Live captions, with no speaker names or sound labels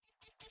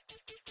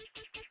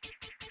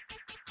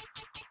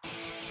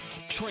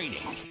Training,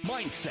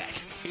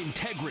 mindset,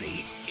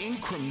 integrity,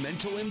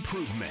 incremental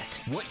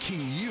improvement. What can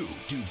you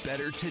do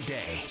better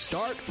today?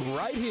 Start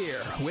right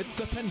here with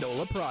the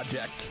Pendola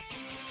Project.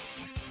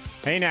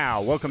 Hey now,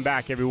 welcome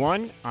back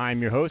everyone.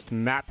 I'm your host,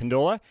 Matt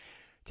Pendola.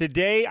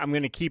 Today I'm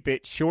going to keep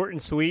it short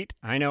and sweet.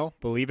 I know,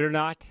 believe it or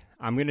not,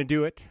 I'm going to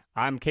do it.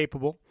 I'm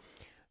capable.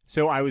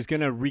 So I was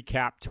going to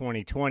recap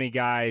 2020,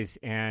 guys,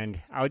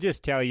 and I'll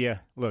just tell you,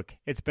 look,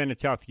 it's been a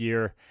tough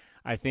year.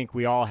 I think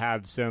we all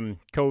have some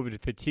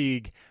COVID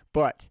fatigue,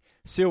 but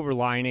silver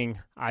lining,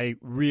 I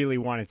really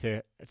wanted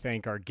to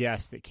thank our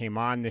guests that came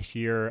on this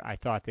year. I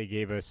thought they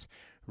gave us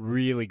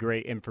really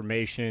great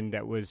information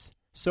that was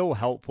so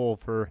helpful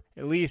for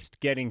at least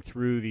getting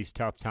through these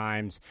tough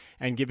times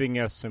and giving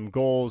us some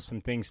goals,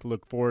 some things to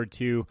look forward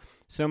to,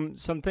 some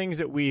things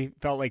that we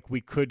felt like we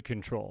could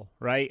control,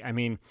 right? I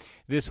mean,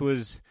 this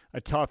was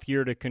a tough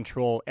year to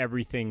control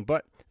everything,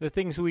 but the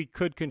things we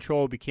could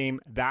control became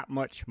that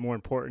much more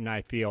important,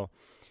 I feel.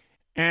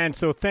 And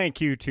so thank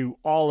you to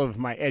all of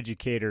my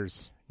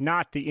educators,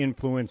 not the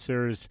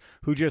influencers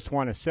who just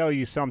want to sell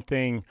you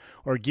something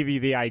or give you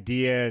the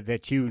idea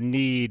that you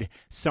need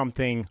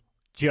something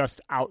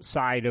just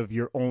outside of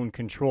your own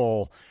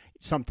control,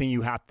 something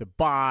you have to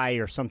buy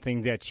or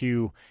something that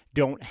you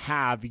don't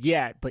have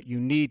yet, but you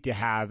need to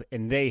have,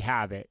 and they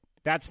have it.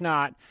 That's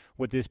not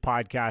what this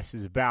podcast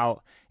is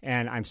about,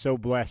 and I'm so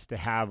blessed to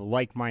have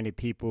like-minded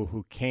people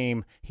who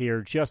came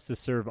here just to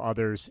serve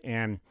others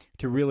and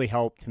to really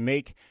help to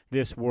make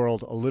this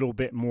world a little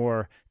bit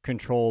more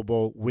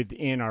controllable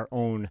within our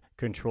own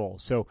control.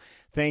 So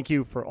thank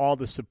you for all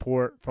the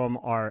support from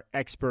our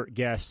expert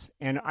guests,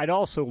 and I'd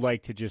also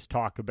like to just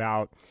talk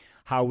about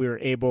how we were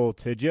able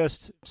to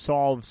just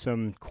solve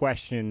some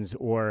questions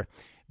or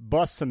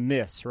bust some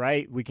myths,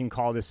 right? We can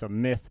call this a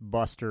Myth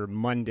Buster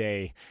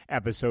Monday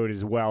episode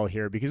as well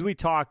here, because we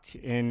talked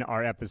in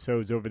our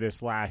episodes over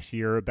this last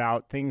year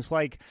about things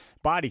like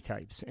body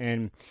types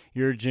and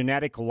your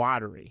genetic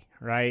lottery,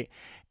 right?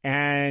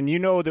 And you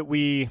know that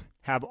we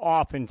have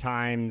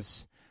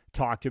oftentimes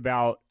talked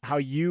about how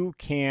you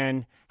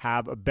can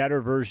have a better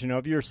version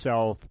of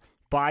yourself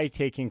by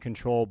taking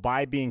control,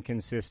 by being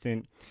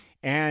consistent,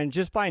 and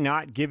just by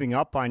not giving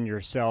up on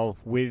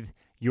yourself with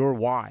your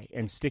why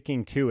and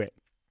sticking to it.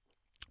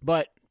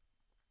 But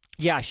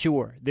yeah,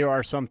 sure, there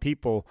are some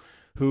people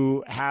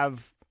who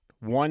have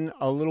won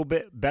a little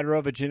bit better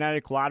of a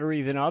genetic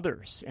lottery than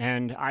others.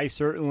 And I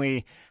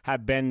certainly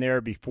have been there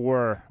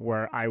before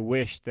where I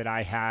wish that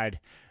I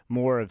had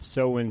more of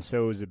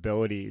so-and-so's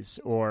abilities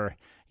or,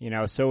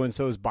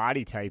 so-and-so's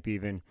body type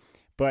even.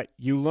 But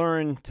you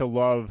learn to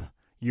love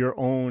your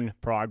own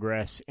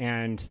progress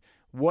and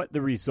what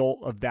the result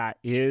of that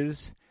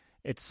is.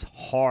 It's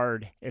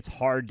hard. It's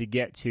hard to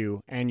get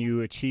to, and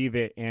you achieve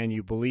it, and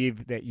you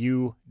believe that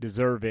you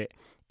deserve it.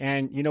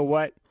 And you know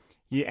what?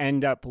 You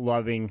end up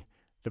loving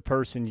the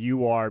person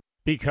you are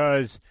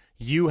because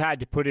you had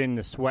to put in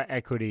the sweat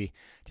equity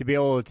to be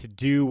able to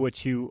do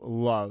what you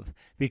love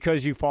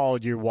because you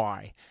followed your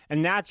why.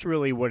 And that's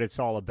really what it's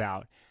all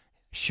about.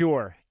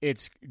 Sure,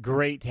 it's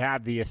great to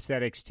have the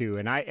aesthetics too.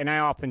 And I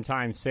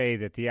oftentimes say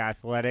that the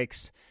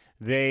athletics,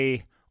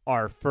 they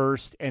are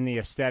first, and the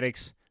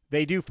aesthetics,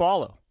 they do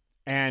follow.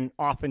 And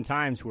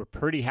oftentimes we're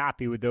pretty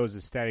happy with those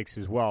aesthetics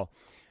as well.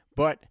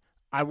 But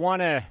I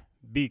want to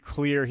be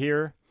clear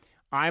here.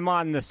 I'm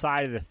on the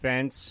side of the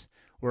fence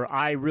where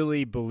I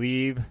really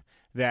believe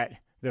that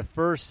the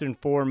first and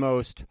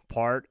foremost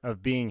part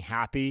of being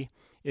happy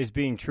is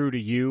being true to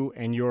you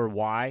and your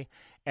why,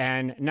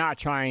 and not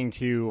trying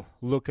to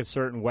look a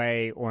certain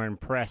way or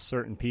impress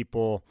certain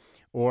people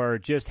or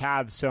just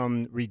have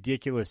some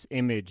ridiculous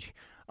image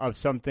of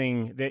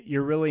something that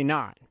you're really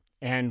not.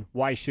 And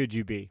why should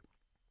you be?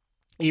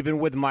 Even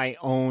with my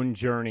own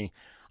journey,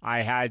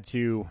 I had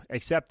to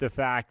accept the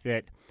fact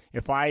that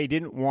if I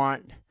didn't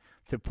want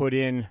to put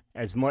in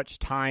as much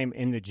time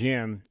in the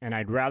gym and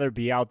I'd rather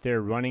be out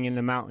there running in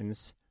the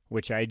mountains,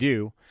 which I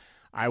do,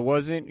 I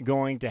wasn't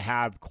going to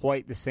have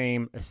quite the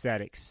same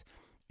aesthetics.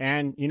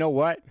 And you know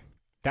what?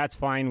 That's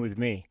fine with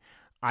me.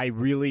 I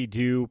really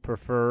do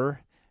prefer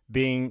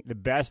being the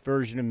best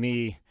version of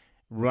me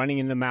running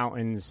in the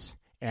mountains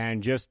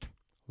and just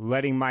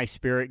letting my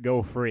spirit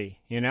go free,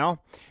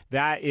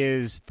 That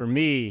is, for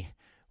me,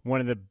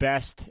 one of the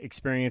best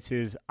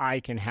experiences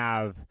I can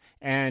have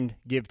and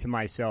give to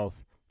myself.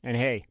 And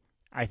hey,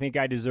 I think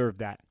I deserve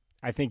that.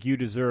 I think you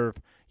deserve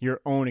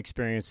your own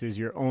experiences,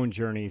 your own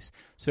journeys.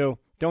 So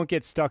don't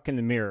get stuck in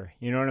the mirror.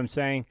 You know what I'm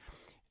saying?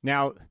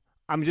 Now,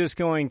 I'm just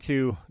going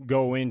to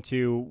go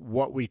into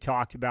what we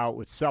talked about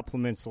with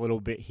supplements a little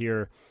bit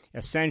here.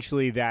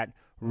 Essentially, that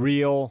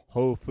real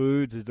whole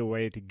foods is the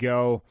way to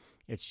go.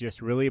 It's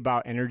just really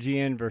about energy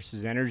in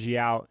versus energy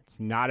out. It's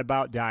not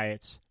about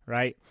diets,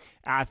 right?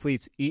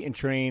 Athletes eat and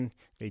train.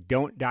 They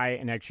don't diet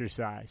and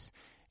exercise.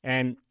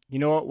 And you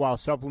know what? While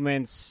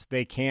supplements,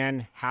 they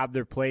can have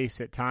their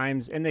place at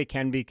times and they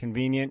can be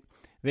convenient,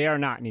 they are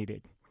not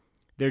needed.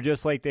 They're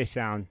just like they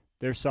sound.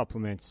 They're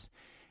supplements.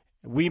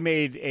 We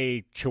made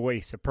a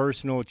choice, a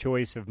personal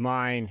choice of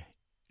mine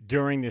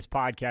during this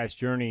podcast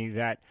journey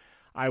that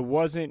I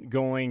wasn't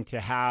going to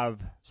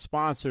have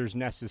sponsors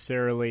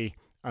necessarily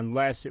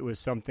unless it was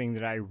something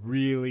that I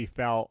really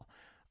felt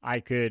I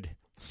could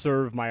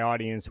serve my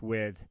audience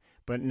with,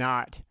 but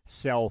not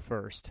sell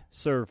first,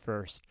 serve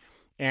first.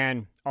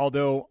 And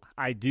although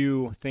I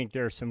do think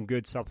there are some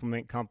good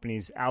supplement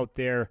companies out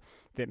there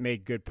that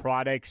make good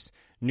products,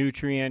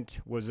 Nutrient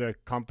was a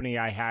company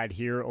I had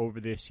here over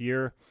this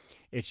year.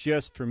 It's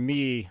just, for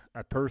me,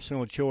 a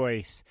personal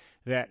choice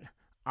that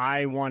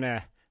I want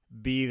to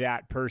be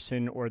that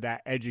person or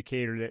that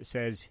educator that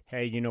says,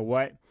 hey, you know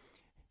what?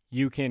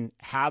 You can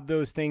have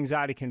those things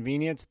out of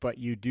convenience, but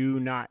you do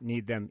not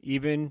need them,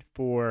 even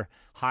for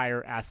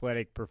higher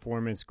athletic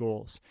performance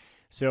goals.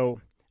 So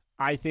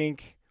I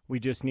think we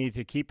just need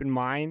to keep in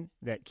mind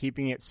that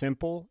keeping it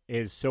simple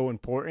is so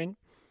important.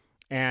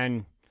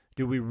 And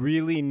do we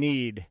really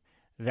need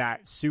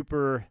that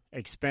super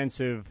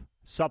expensive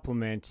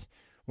supplement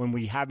when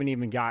we haven't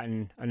even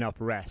gotten enough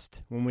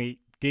rest, when we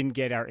didn't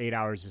get our 8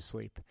 hours of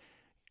sleep?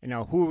 You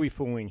know, who are we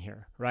fooling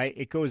here, right?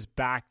 It goes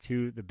back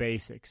to the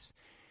basics.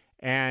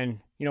 And,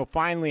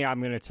 finally,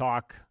 I'm going to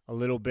talk a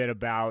little bit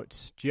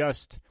about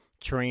just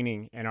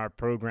training and our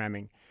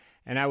programming.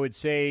 And I would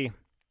say,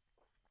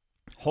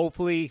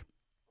 hopefully,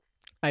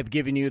 I've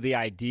given you the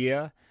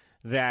idea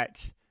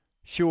that,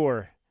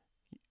 sure,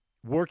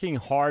 working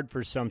hard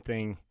for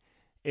something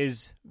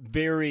is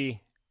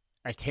very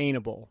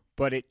attainable,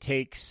 but it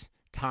takes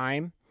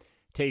time,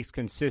 takes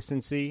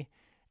consistency,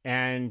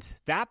 and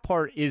that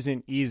part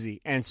isn't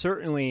easy. And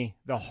certainly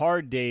the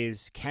hard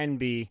days can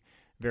be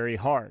very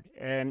hard,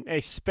 and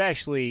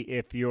especially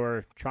if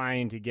you're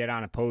trying to get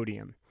on a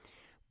podium.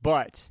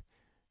 But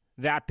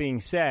that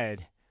being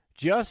said,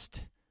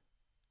 just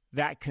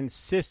that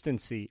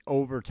consistency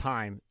over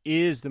time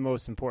is the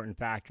most important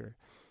factor.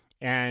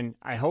 And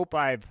I hope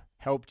I've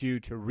helped you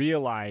to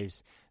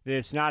realize that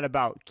it's not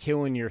about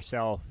killing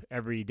yourself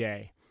every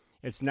day.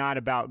 It's not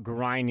about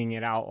grinding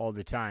it out all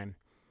the time.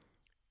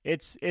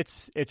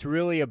 It's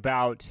really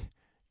about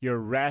your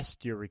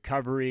rest, your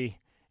recovery,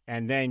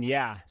 and then,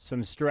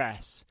 some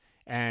stress,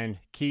 and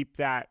keep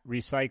that,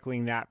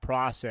 recycling that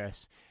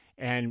process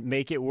and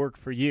make it work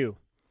for you.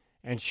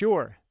 And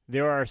sure,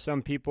 there are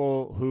some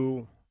people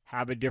who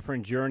have a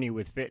different journey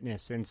with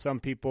fitness, and some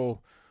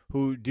people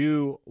who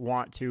do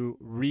want to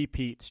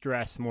repeat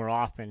stress more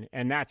often,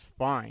 and that's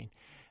fine.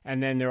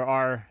 And then there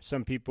are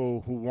some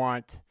people who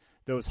want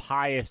those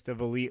highest of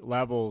elite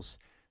levels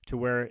to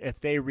where if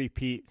they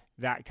repeat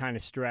that kind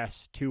of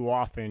stress too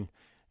often,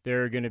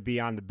 they're going to be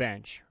on the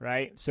bench,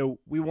 right? So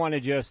we want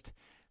to just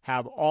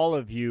have all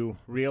of you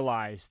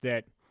realize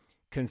that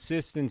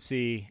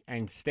consistency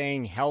and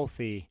staying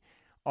healthy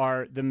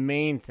are the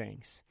main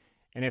things.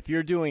 And if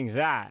you're doing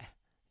that,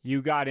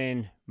 you got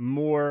in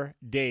more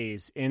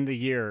days in the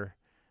year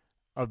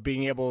of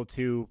being able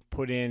to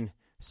put in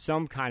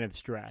some kind of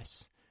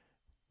stress.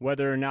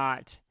 Whether or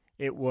not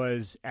it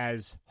was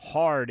as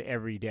hard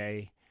every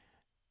day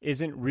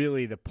isn't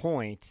really the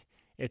point.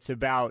 It's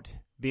about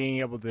being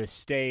able to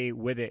stay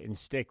with it and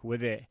stick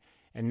with it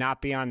and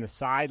not be on the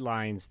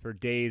sidelines for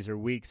days or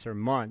weeks or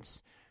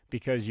months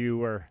because you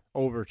were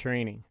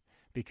overtraining,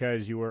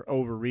 because you were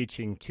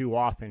overreaching too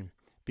often,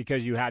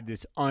 because you had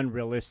this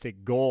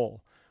unrealistic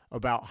goal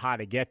about how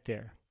to get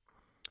there.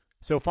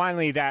 So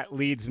finally, that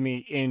leads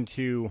me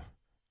into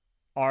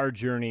our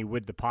journey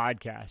with the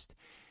podcast.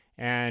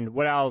 And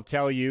what I'll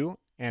tell you,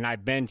 and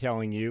I've been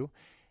telling you,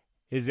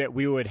 is that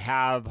we would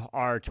have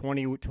our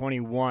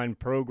 2021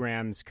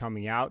 programs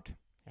coming out,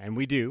 and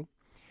we do.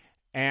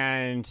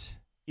 And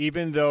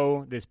even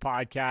though this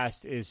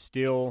podcast is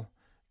still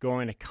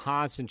going to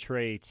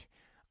concentrate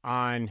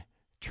on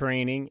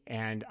training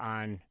and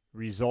on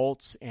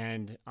results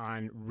and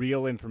on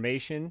real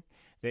information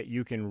that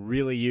you can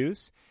really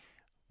use,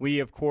 we,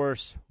 of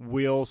course,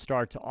 will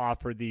start to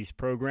offer these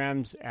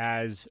programs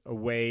as a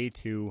way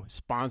to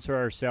sponsor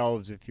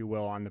ourselves, if you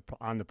will, on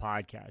the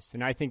podcast.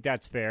 And I think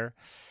that's fair.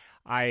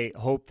 I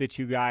hope that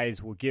you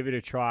guys will give it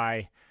a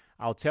try.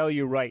 I'll tell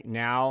you right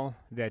now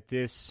that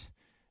this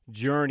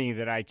journey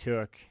that I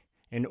took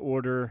in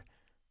order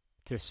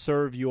to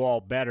serve you all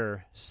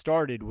better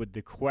started with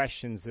the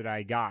questions that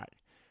I got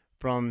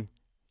from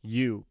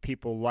you,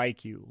 people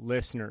like you,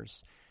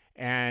 listeners.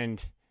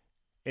 And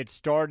it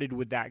started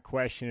with that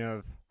question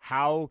of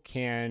how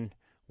can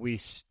we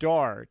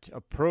start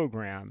a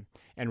program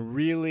and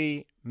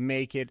really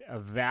make it a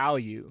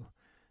value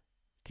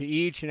to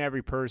each and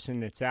every person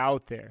that's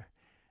out there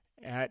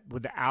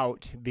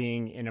without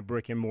being in a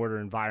brick and mortar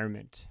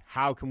environment?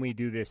 How can we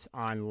do this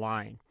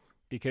online?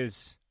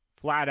 Because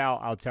flat out,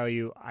 I'll tell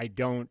you, I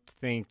don't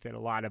think that a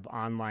lot of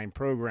online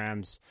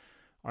programs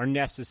are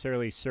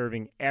necessarily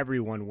serving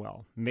everyone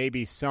well.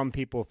 Maybe some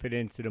people fit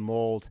into the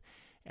mold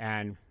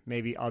and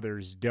maybe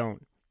others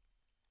don't.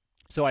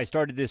 So I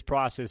started this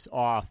process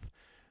off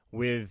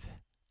with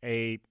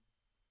a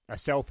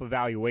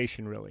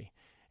self-evaluation, really.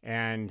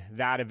 And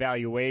that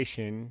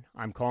evaluation,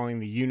 I'm calling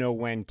the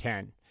You-Know-When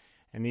 10.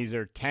 And these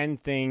are 10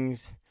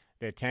 things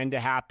that tend to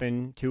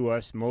happen to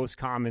us most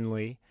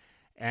commonly,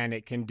 and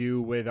it can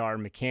do with our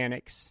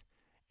mechanics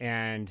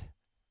and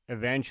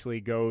eventually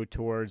go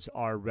towards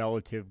our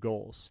relative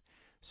goals.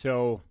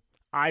 So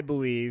I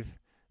believe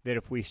that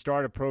if we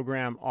start a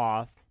program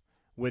off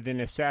with an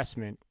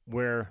assessment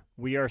where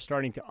we are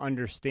starting to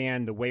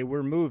understand the way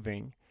we're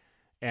moving,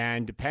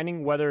 and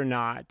depending whether or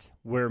not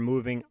we're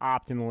moving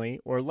optimally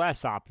or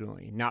less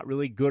optimally, not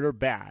really good or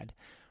bad,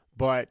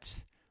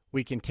 but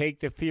we can take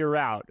the fear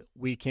out.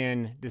 We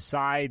can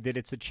decide that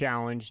it's a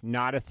challenge,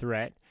 not a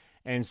threat,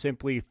 and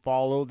simply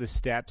follow the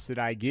steps that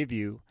I give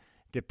you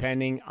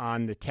depending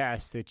on the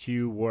test that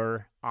you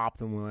were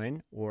optimal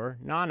in or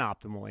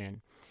non-optimal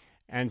in.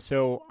 And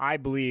so I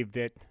believe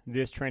that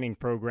this training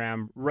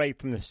program right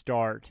from the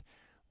start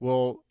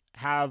will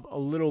have a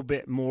little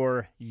bit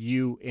more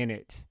you in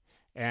it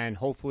and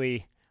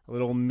hopefully a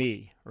little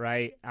me,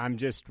 right? I'm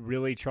just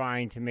really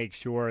trying to make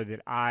sure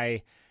that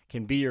I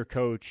can be your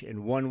coach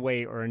in one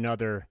way or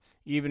another,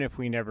 even if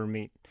we never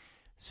meet.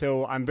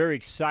 So I'm very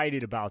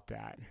excited about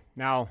that.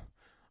 Now,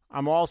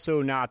 I'm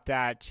also not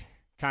that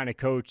kind of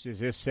coach that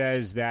just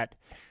says that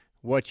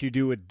what you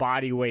do with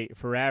body weight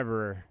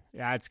forever,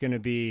 that's going to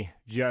be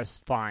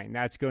just fine.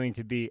 That's going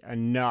to be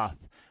enough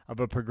of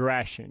a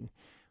progression.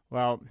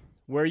 Well,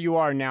 where you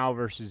are now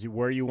versus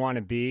where you want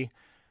to be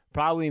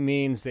probably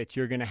means that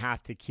you're going to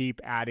have to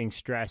keep adding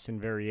stress and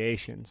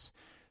variations.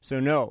 So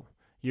no,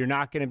 you're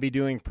not going to be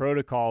doing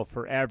protocol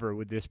forever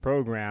with this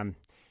program.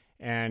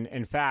 And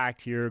in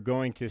fact, you're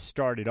going to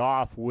start it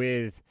off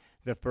with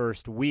the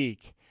first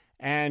week,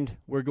 and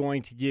we're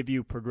going to give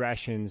you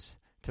progressions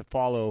to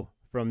follow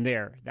from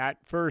there. That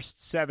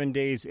first 7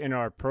 days in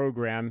our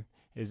program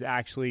is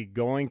actually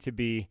going to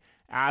be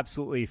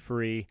absolutely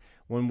free.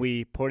 When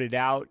we put it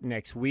out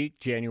next week,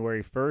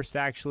 January 1st,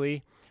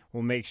 actually,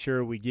 we'll make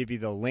sure we give you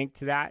the link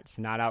to that. It's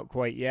not out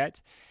quite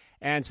yet.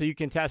 And so you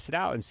can test it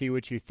out and see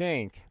what you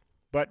think.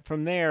 But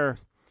from there,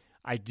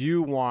 I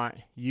do want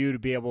you to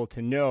be able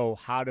to know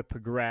how to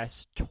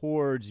progress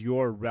towards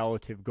your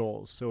relative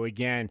goals. So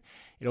again,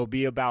 it'll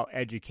be about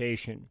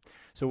education.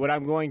 So what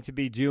I'm going to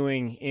be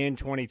doing in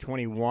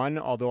 2021,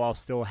 although I'll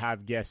still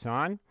have guests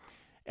on,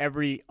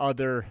 every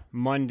other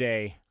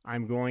Monday,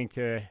 I'm going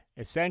to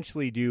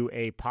essentially do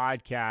a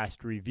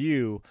podcast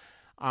review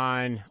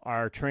on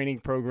our training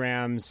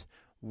programs,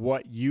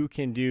 what you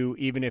can do,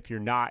 even if you're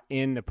not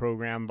in the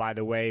program, by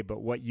the way,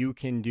 but what you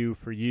can do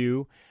for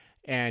you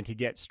and to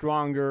get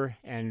stronger,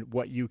 and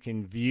what you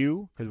can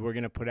view, because we're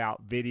going to put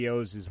out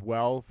videos as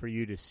well for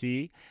you to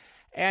see.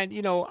 And,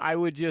 you know, I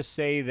would just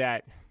say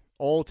that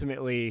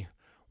ultimately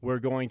we're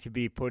going to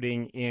be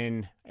putting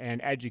in an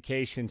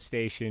education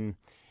station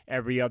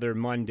every other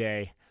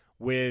Monday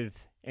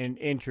with an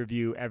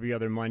interview every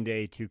other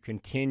Monday to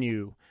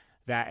continue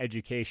that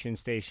education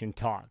station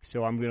talk.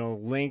 So I'm going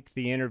to link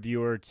the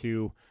interviewer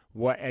to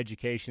what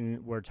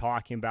education we're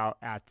talking about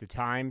at the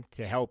time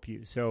to help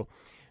you. So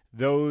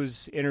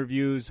those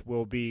interviews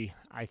will be,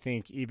 I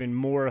think, even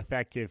more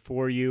effective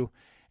for you,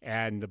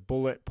 and the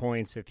bullet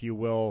points, if you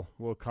will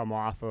come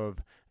off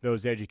of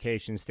those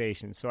education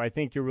stations. So I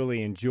think you'll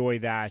really enjoy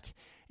that,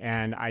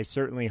 and I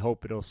certainly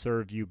hope it'll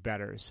serve you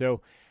better.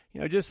 So,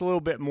 you know, just a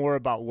little bit more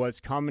about what's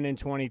coming in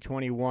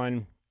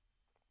 2021,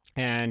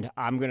 and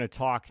I'm going to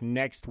talk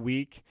next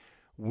week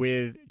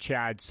with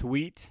Chad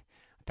Sweet.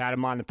 I've had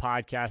him on the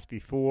podcast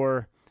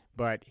before,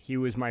 but he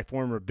was my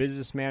former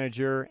business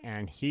manager,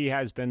 and he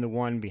has been the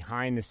one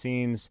behind the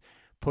scenes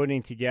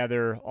putting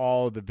together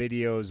all the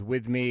videos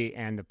with me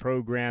and the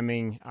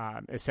programming.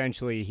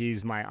 Essentially,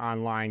 he's my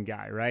online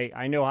guy, right?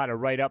 I know how to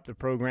write up the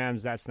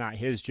programs. That's not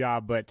his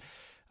job, but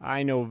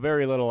I know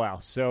very little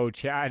else. So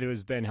Chad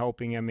has been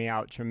helping me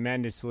out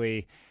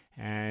tremendously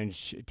and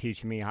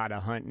teaching me how to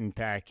hunt and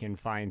peck and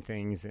find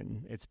things,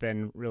 and it's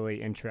been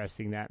really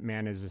interesting. That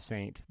man is a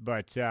saint.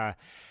 But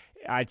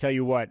I tell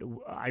you what,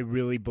 I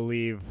really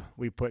believe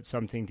we put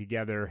something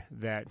together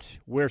that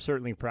we're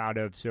certainly proud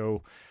of.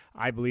 So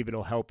I believe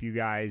it'll help you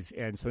guys.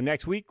 And so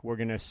next week, we're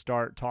going to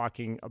start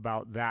talking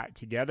about that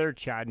together.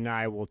 Chad and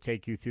I will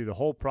take you through the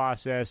whole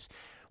process,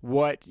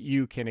 what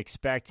you can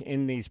expect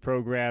in these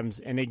programs.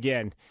 And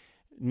again,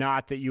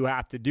 not that you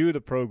have to do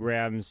the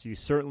programs. You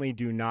certainly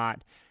do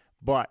not.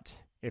 But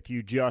if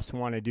you just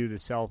want to do the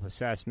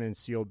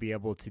self-assessments, you'll be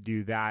able to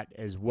do that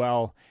as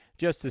well,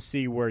 just to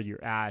see where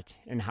you're at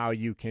and how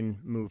you can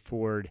move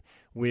forward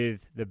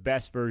with the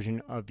best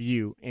version of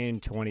you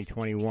in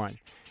 2021.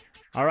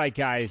 All right,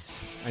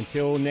 guys,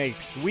 until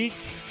next week,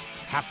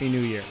 Happy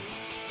New Year.